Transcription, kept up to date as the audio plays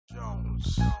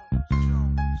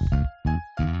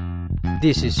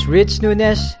This is Rich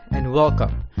Nunes and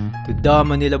welcome to the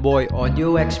Manila Boy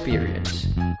Audio Experience.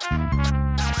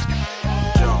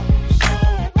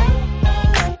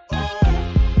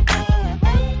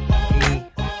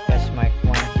 Test mic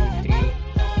 1, 2, 3,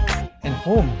 and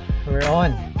boom, we're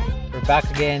on. We're back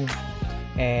again,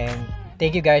 and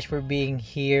thank you guys for being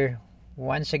here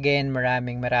once again.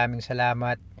 Maraming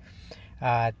salamat.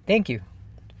 Thank you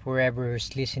for whoever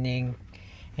who's listening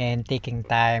and taking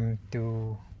time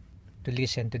to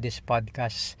listen to this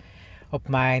podcast of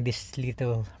mine, this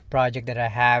little project that I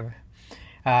have.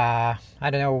 I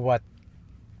don't know what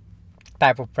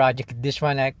type of project this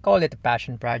one. I call it a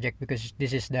passion project because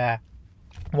this is the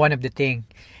one of the thing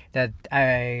that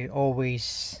I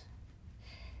always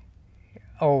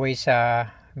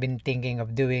been thinking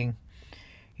of doing.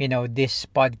 You know, this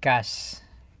podcast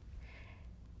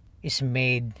is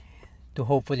made to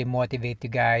hopefully motivate you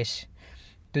guys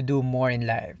to do more in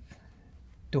life,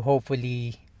 to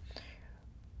hopefully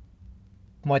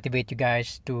motivate you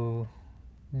guys to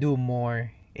do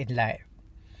more in life,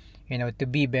 you know, to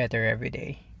be better every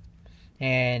day.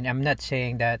 And I'm not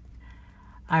saying that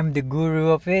I'm the guru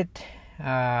of it,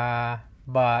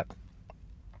 but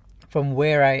from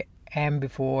where I am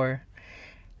before,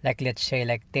 like let's say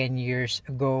like 10 years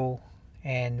ago,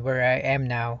 and where I am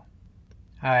now,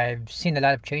 I've seen a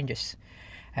lot of changes.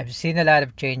 I saw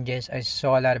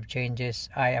a lot of changes.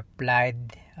 I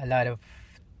applied a lot of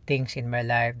things in my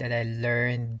life that I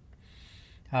learned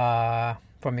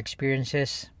from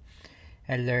experiences.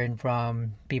 I learned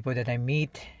from people that I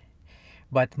meet,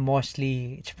 but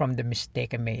mostly it's from the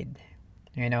mistake I made,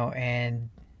 you know. And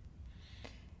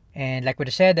like what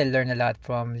I said, I learned a lot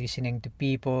from listening to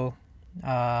people,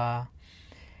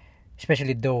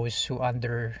 especially those who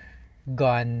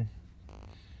undergone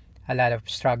a lot of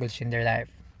struggles in their life.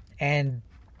 And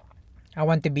I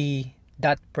want to be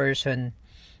that person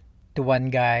to one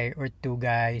guy or two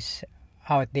guys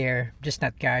out there, just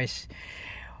not guys.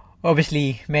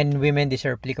 Obviously, men and women, these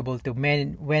are applicable to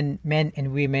men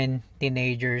and women,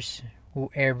 teenagers,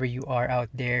 whoever you are out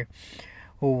there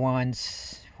who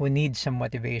needs some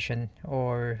motivation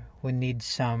or who needs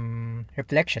some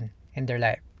reflection in their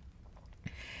life.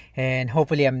 And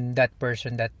hopefully I'm that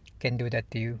person that can do that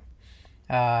to you.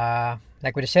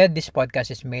 Like what I said, this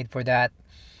podcast is made for that.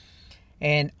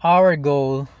 And our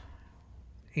goal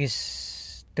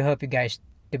is to help you guys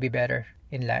to be better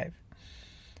in life.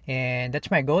 And that's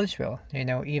my goal as well. You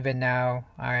know, even now,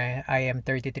 I am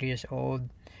 33 years old.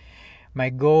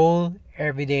 My goal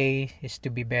every day is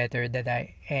to be better than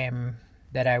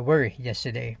I were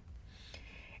yesterday.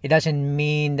 It doesn't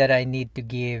mean that I need to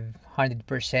give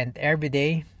 100% every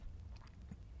day.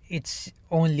 It's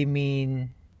only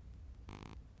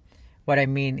what I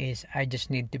mean is I just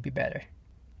need to be better,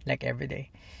 like every day.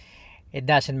 It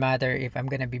doesn't matter if I'm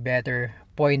gonna be better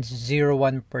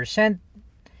 0.01%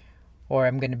 or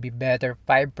I'm gonna be better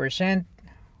 5%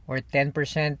 or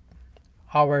 10%.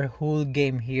 Our whole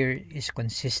game here is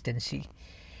consistency.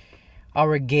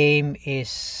 Our game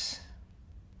is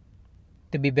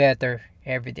to be better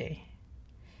every day.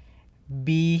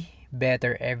 Be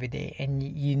better every day.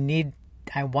 And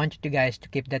I want you guys to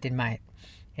keep that in mind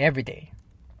every day.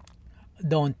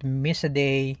 Don't miss a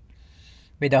day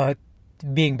without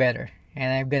being better.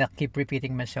 And I'm gonna keep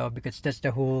repeating myself because that's the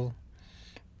whole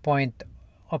point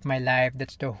of my life.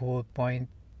 That's the whole point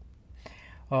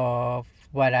of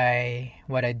what I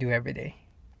do every day.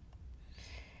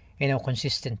 You know,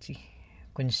 consistency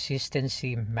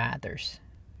matters.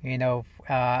 You know,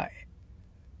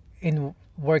 in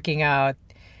working out,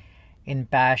 in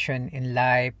passion, in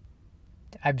life,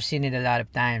 I've seen it a lot of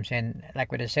times. And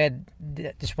like what I said,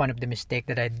 this is one of the mistakes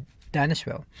that I've done as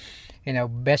well. You know,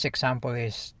 best example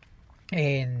is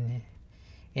in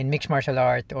mixed martial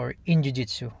art or in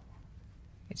jiu-jitsu.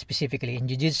 Specifically in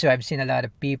jiu-jitsu, I've seen a lot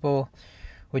of people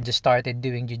who just started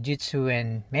doing jiu-jitsu,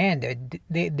 and man,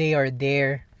 they are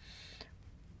there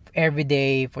every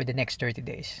day for the next 30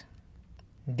 days.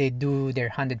 They do their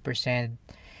 100%.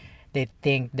 They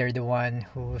think they're the one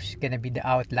who's gonna be the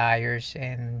outliers,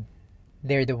 and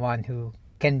they're the one who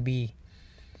can be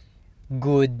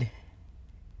good,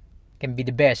 can be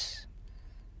the best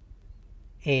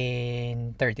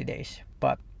in 30 days.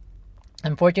 But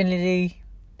unfortunately,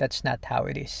 that's not how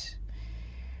it is.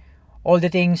 All the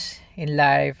things in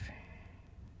life,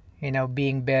 you know,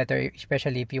 being better,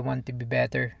 especially if you want to be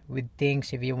better with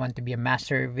things, if you want to be a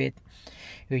master of it,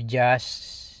 you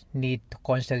just need to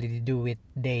constantly do it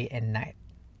day and night.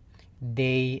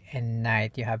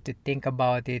 You have to think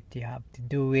about it, you have to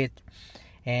do it.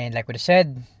 And like what I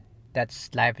said,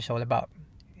 that's life is all about.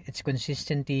 It's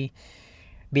consistency.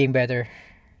 being better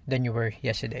than you were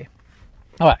yesterday.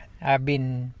 Alright, I've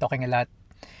been talking a lot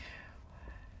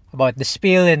about the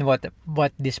spiel and what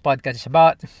this podcast is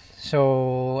about.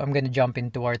 So I'm gonna jump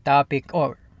into our topic.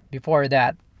 Or before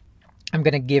that, I'm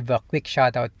gonna give a quick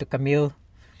shout out to Camille.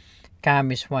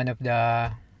 Cam is one of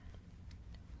the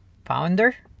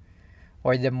founder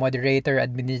or the moderator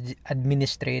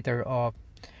administrator of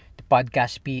the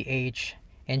podcast PH,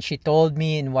 and she told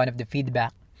me in one of the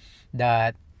feedback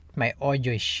that my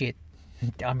audio is shit.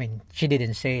 I mean, she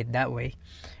didn't say it that way,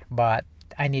 but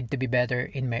I need to be better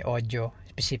in my audio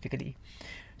specifically.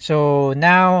 So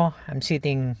now I'm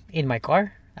sitting in my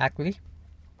car. Actually,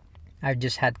 I've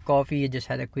just had coffee, just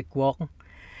had a quick walk,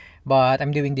 but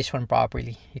I'm doing this one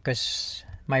properly because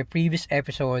my previous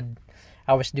episode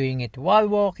I was doing it while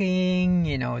walking.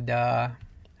 I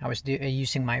was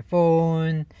using my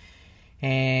phone,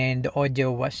 and the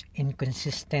audio was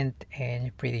inconsistent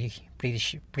and pretty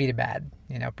bad.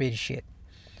 Pretty shit.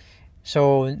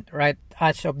 So right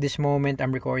as of this moment,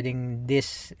 I'm recording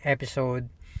this episode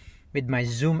with my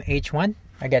Zoom H1.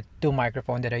 I got two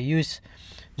microphones that I use.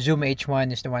 Zoom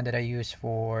H1 is the one that I use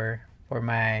for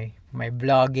my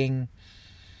vlogging,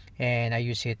 and I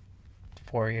use it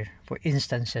for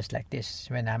instances like this.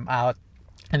 When I'm out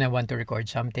and I want to record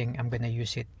something, I'm gonna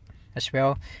use it as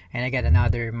well. And I got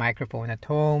another microphone at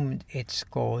home. It's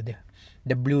called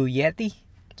the Blue Yeti.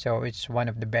 So it's one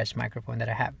of the best microphone that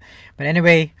I have. But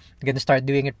anyway, I'm gonna start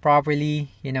doing it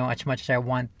properly. As much as I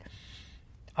want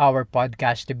our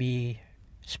podcast to be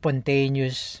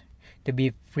spontaneous, to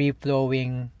be free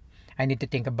flowing, I need to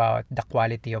think about the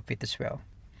quality of it as well.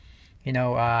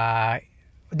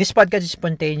 This podcast is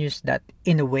spontaneous that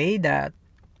in a way that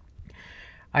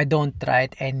I don't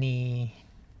write any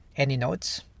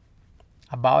notes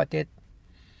about it.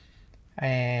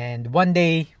 And one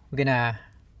day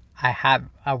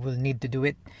I will need to do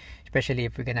it, especially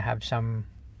if we're gonna have some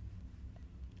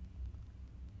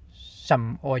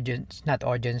audience, not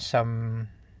audience, some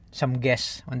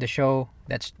guests on the show.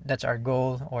 That's our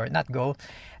goal, or not goal.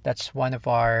 That's one of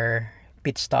our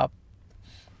pit stop,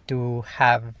 to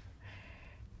have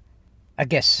a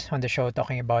guest on the show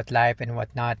talking about life and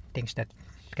whatnot, things that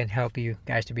can help you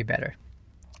guys to be better.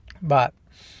 But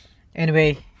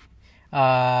anyway,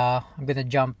 I'm gonna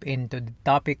jump into the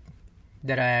topic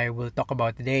that I will talk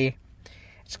about today.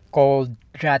 It's called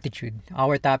gratitude.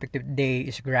 Our topic today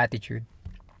is gratitude,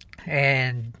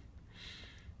 and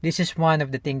this is one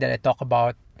of the things that I talk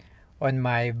about on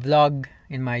my vlog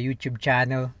in my YouTube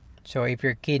channel. So if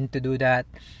you're keen to do that,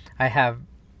 I have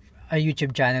a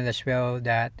YouTube channel as well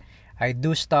that I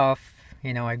do stuff.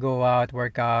 I go out,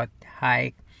 work out,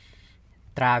 hike,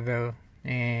 travel,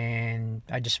 and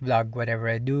I just vlog whatever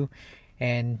I do.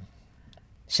 And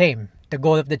same, the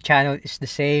goal of the channel is the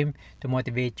same, to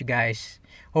motivate you guys,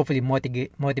 hopefully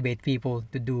motivate people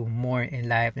to do more in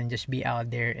life and just be out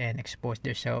there and expose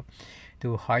themselves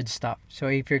to hard stuff. So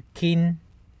if you're keen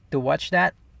to watch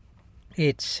that,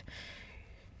 it's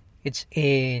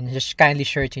in, just kindly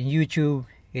search in YouTube.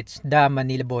 It's the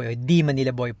Manila Boy, or the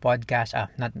Manila Boy podcast.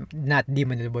 Not the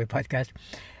Manila Boy podcast,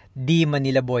 the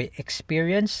Manila Boy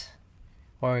Experience.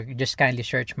 Or just kindly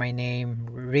search my name,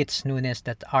 Ritz Nunes.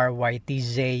 That's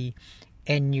RYTZ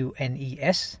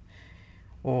NUNES,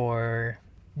 or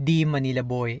the Manila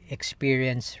Boy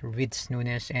Experience, Ritz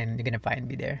Nunes, and you're gonna find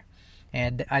me there.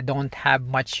 And I don't have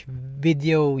much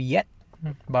video yet,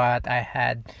 but I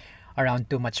had around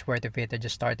 2 months worth of it. I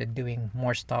just started doing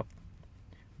more stuff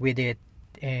with it,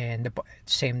 and the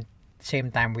same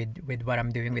time with what I'm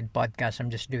doing with podcasts.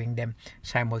 I'm just doing them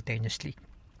simultaneously.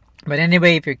 But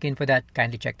anyway, if you're keen for that,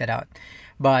 kindly check that out.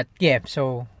 But yeah,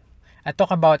 so I talk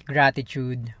about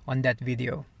gratitude on that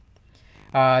video.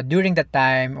 During that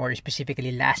time, or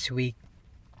specifically last week,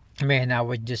 I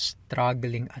was just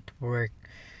struggling at work.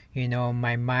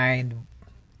 My mind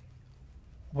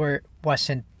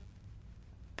wasn't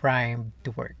primed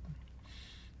to work.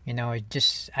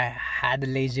 I had a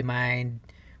lazy mind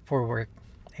for work,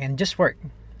 and just work.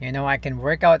 I can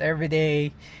work out every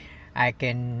day. I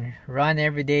can run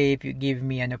every day. If you give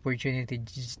me an opportunity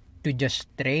to just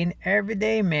train every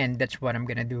day, man, that's what I'm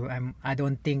gonna do. I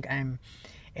don't think I'm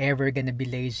ever gonna be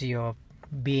lazy of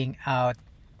being out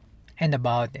and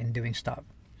about and doing stuff.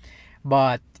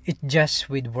 But it's just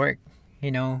with work,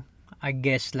 I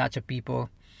guess lots of people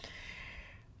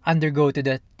undergo to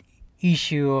that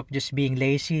issue of just being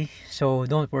lazy. So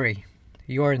don't worry,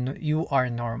 you are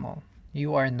normal.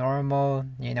 You are normal.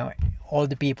 All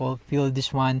the people feel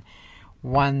this one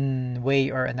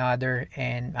way or another,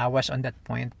 and I was on that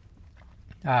point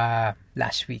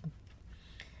last week,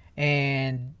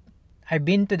 and I've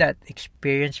been to that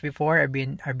experience before. I've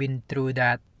been through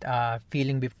that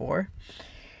feeling before.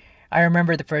 I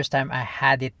remember the first time I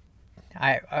had it.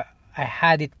 I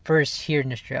had it first here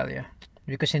in Australia,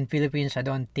 because in Philippines I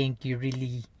don't think you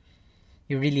really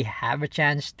have a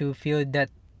chance to feel that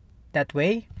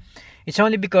way. It's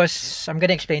only because I'm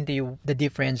gonna explain to you the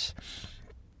difference,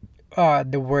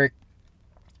 the work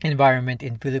environment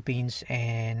in Philippines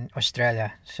and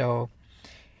Australia. So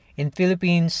in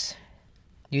Philippines,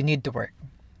 you need to work.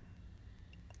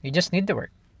 You just need to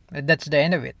work. That's the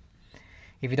end of it.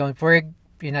 If you don't work,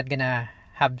 you're not gonna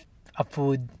have a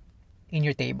food in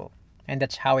your table, and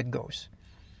that's how it goes.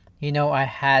 I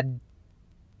had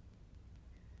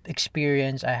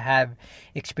experience. I have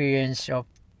experience of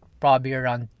probably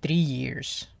around 3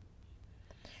 years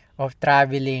of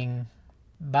traveling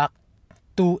back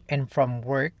to and from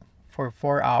work for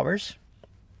 4 hours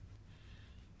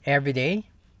every day,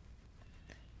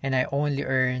 and I only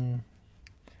earn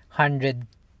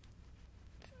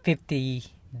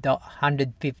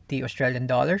 150 Australian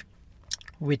dollar,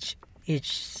 which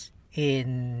is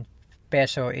in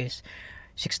peso is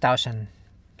 6,000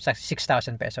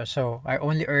 pesos. So I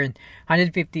only earn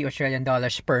 150 Australian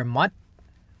dollars per month,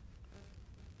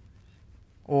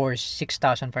 or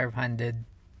 6,500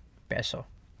 peso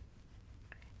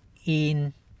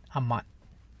in a month.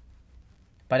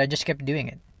 But I just kept doing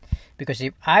it, because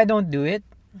if I don't do it,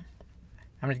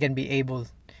 I'm not gonna be able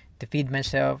to feed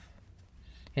myself.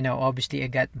 Obviously I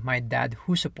got my dad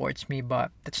who supports me,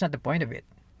 but that's not the point of it.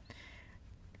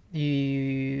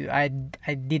 I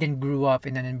didn't grow up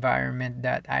in an environment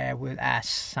that I will ask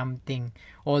something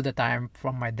all the time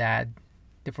from my dad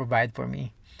to provide for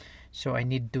me. So I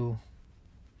need to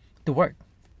work,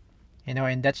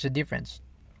 and that's the difference.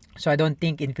 So I don't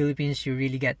think in Philippines you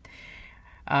really get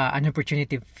an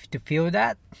opportunity to feel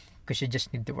that, because you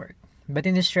just need to work. But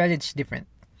in Australia it's different.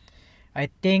 I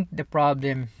think the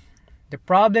problem,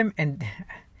 and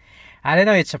I don't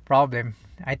know, it's a problem.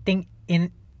 I think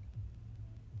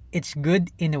it's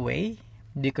good in a way,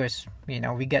 because we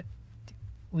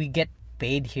get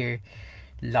paid here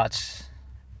lots.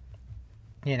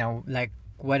 Like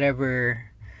whatever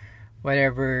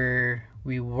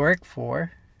we work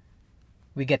for,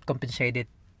 we get compensated.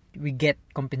 We get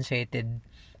compensated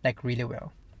like really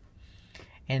well.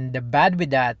 And the bad with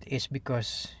that is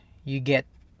because you get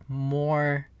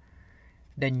more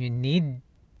than you need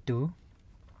to,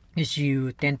 is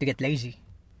you tend to get lazy.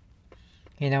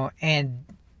 And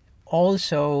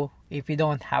also, if you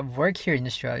don't have work here in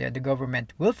Australia, the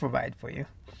government will provide for you.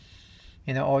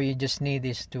 All you just need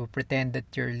is to pretend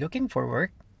that you're looking for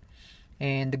work,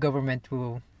 and the government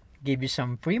will give you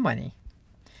some free money.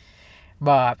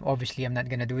 But obviously I'm not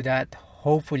gonna do that.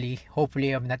 Hopefully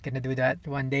I'm not gonna do that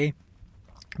one day.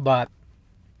 But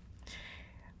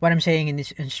what I'm saying, in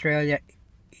this Australia,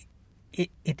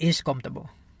 it is comfortable.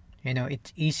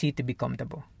 It's easy to be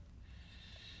comfortable.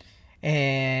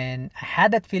 And I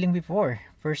had that feeling before.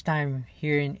 First time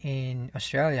here in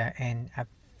Australia, and I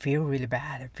feel really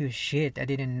bad. I feel shit. I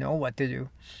didn't know what to do.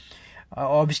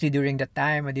 Obviously during that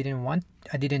time I didn't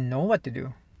know what to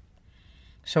do.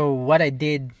 So what I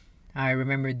did, I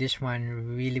remember this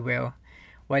one really well.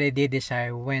 What I did is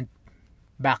I went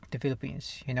back to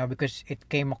Philippines, because it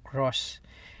came across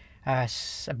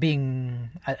as a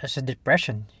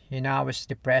depression. I was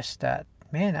depressed that,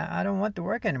 man, I don't want to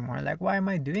work anymore. Like, why am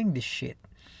I doing this shit?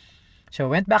 So I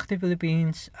went back to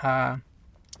Philippines,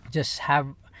 just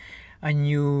have a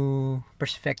new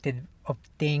perspective of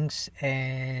things,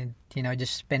 and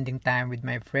just spending time with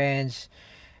my friends,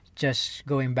 just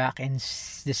going back and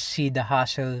just see the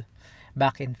hustle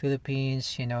back in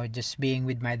Philippines. Just being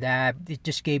with my dad, it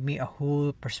just gave me a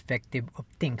whole perspective of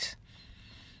things.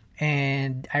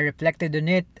 And I reflected on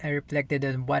it. I reflected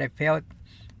on what I felt,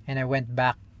 and I went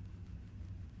back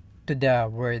to the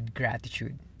word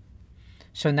gratitude.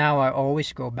 So now I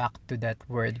always go back to that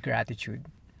word gratitude.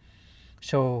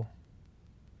 So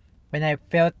when I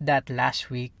felt that last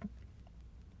week,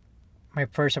 my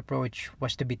first approach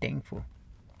was to be thankful.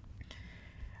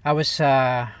 I was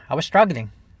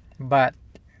struggling, but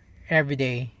every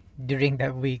day during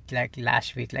that week, like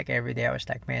last week, like every day, I was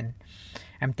like, man,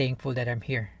 I'm thankful that I'm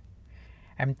here.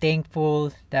 I'm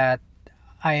thankful that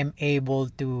I am able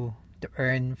to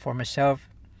earn for myself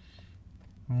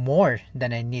more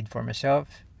than I need for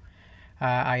myself.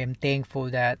 I am thankful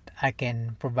that I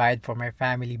can provide for my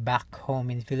family back home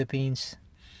in Philippines.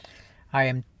 I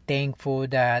am thankful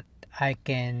that I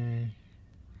can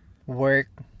work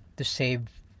to save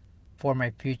for my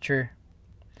future.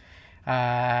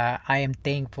 I am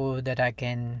thankful that I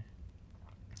can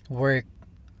work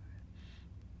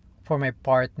for my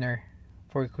partner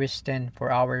for Kristen,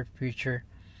 for our future.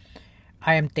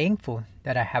 I am thankful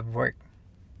that I have work.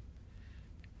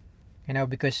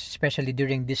 Because especially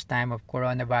during this time of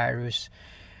coronavirus,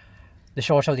 the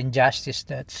social injustice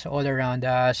that's all around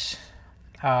us,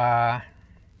 uh,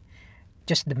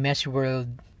 just the messy world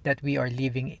that we are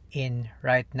living in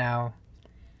right now.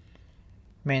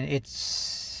 Man,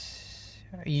 it's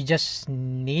you just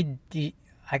need.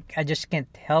 I just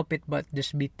can't help it but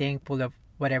just be thankful of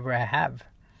whatever I have.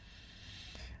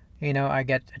 I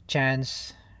get a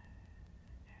chance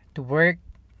to work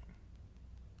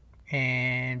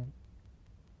and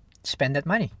spend that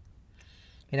money.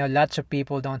 Lots of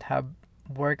people don't have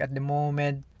work at the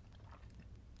moment,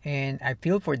 and I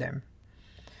feel for them.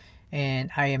 And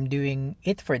I am doing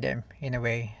it for them in a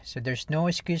way. So there's no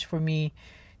excuse for me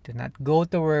to not go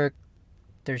to work.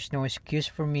 There's no excuse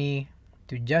for me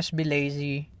to just be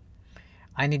lazy.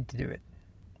 I need to do it.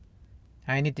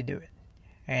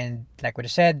 And like what I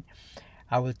said,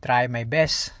 I will try my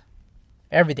best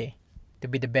every day to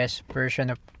be the best version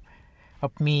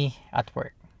of me at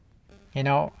work.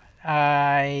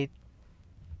 I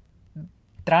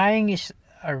trying is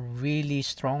a really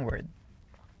strong word.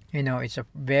 It's a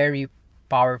very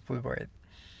powerful word.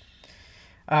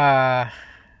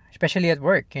 Especially at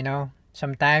work.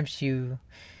 Sometimes you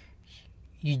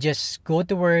just go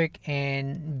to work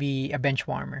and be a bench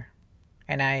warmer,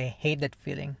 and I hate that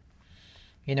feeling.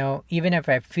 Even if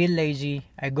I feel lazy,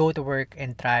 I go to work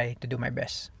and try to do my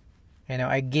best.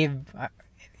 I give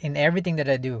in everything that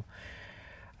I do.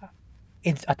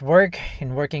 It's at work,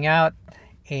 in working out,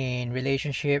 in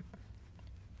relationship,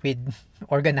 with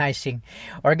organizing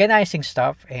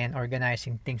stuff and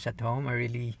organizing things at home. I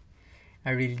really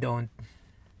don't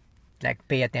like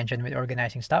pay attention with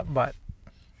organizing stuff, but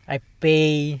I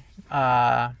pay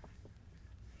a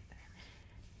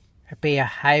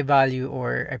high value,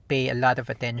 or I pay a lot of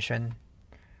attention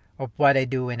of what I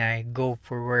do when I go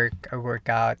for work or work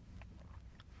out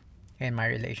in my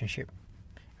relationship.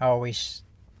 I always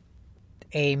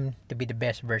aim to be the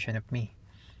best version of me.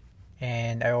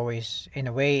 And I always, in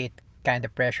a way, it kind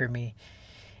of pressure me.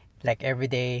 Like every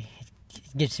day,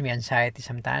 it gives me anxiety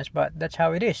sometimes, but that's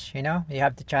how it is. You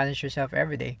have to challenge yourself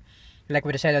every day. Like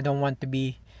what I said, I don't want to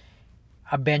be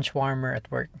a bench warmer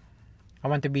at work. I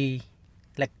want to be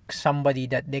like somebody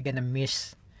that they're gonna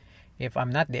miss if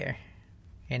I'm not there.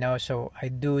 So I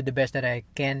do the best that I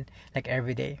can, like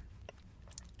every day.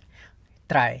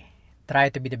 Try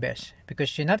to be the best,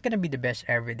 because you're not gonna be the best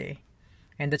every day,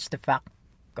 and that's the fact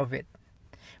of it.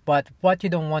 But what you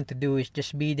don't want to do is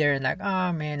just be there and like,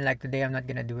 oh man, like today I'm not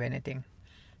gonna do anything.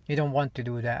 You don't want to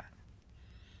do that.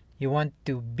 You want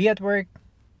to be at work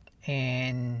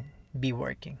and be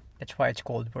working. That's why it's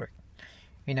called work.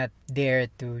 You're not there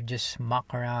to just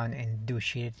muck around and do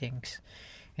shitty things.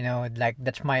 Like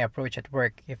that's my approach at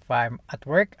work. If I'm at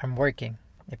work, I'm working.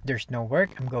 If there's no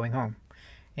work, I'm going home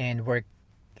and work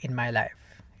in my life.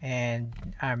 And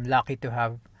I'm lucky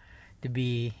to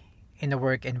be in a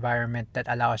work environment that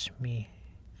allows me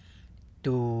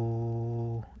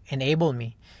to enable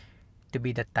me to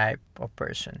be that type of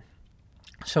person.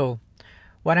 So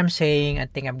what I'm saying, I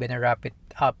think I'm gonna wrap it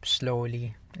up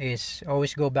slowly, is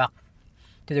always go back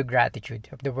to the gratitude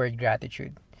of the word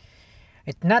gratitude.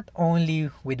 It's not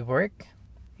only with work,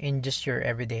 in just your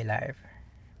everyday life.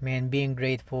 Man, being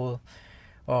grateful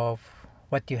of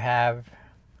what you have,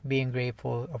 being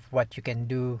grateful of what you can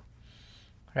do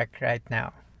right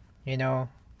now.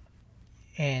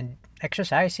 And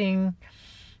exercising,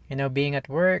 being at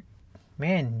work.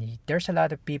 Man, there's a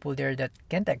lot of people there that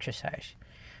can't exercise.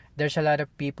 There's a lot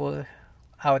of people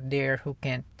out there who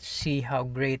can't see how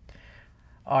great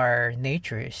our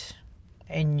nature is.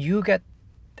 And you get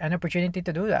an opportunity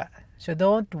to do that. So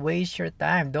don't waste your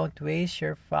time. Don't waste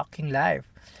your fucking life.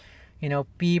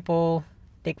 People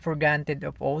take for granted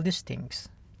of all these things.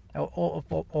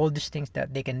 All these things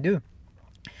that they can do.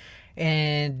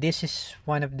 And this is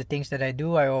one of the things that I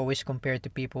do. I always compare to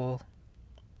people,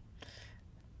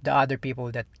 the other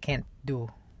people that can't do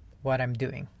what I'm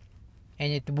doing.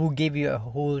 And it will give you a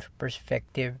whole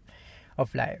perspective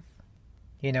of life.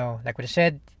 Like what I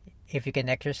said, if you can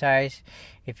exercise,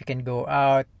 if you can go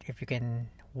out, if you can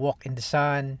walk in the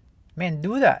sun, man,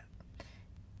 do that.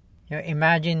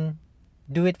 Imagine,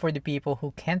 do it for the people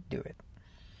who can't do it.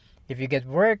 If you get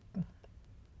work,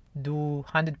 do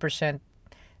 100%.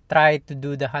 Try to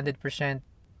do the 100%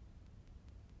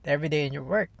 every day in your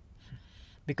work,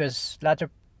 because lots of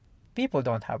people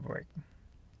don't have work.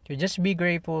 So just be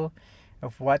grateful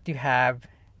of what you have.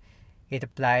 It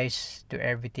applies to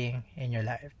everything in your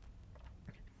life.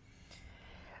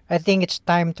 I think it's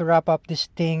time to wrap up this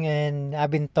thing, and I've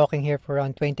been talking here for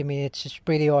around 20 minutes. It's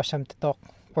pretty awesome to talk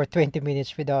for 20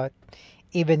 minutes without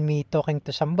even me talking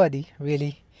to somebody,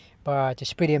 really. But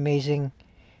it's pretty amazing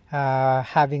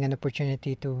having an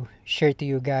opportunity to share to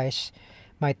you guys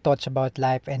my thoughts about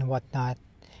life and whatnot.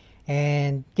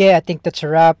 And yeah, I think that's a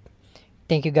wrap.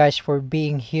 Thank you guys for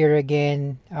being here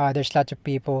again. There's lots of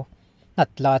people, not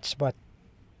lots, but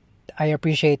I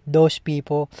appreciate those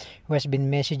people who has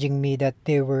been messaging me that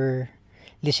they were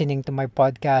listening to my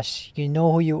podcast. You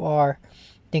know who you are.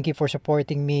 Thank you for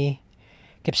supporting me.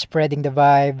 Keep spreading the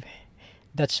vibe.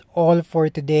 That's all for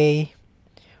today.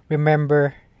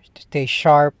 Remember to stay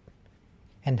sharp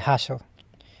and hustle.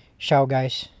 Ciao,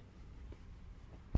 guys.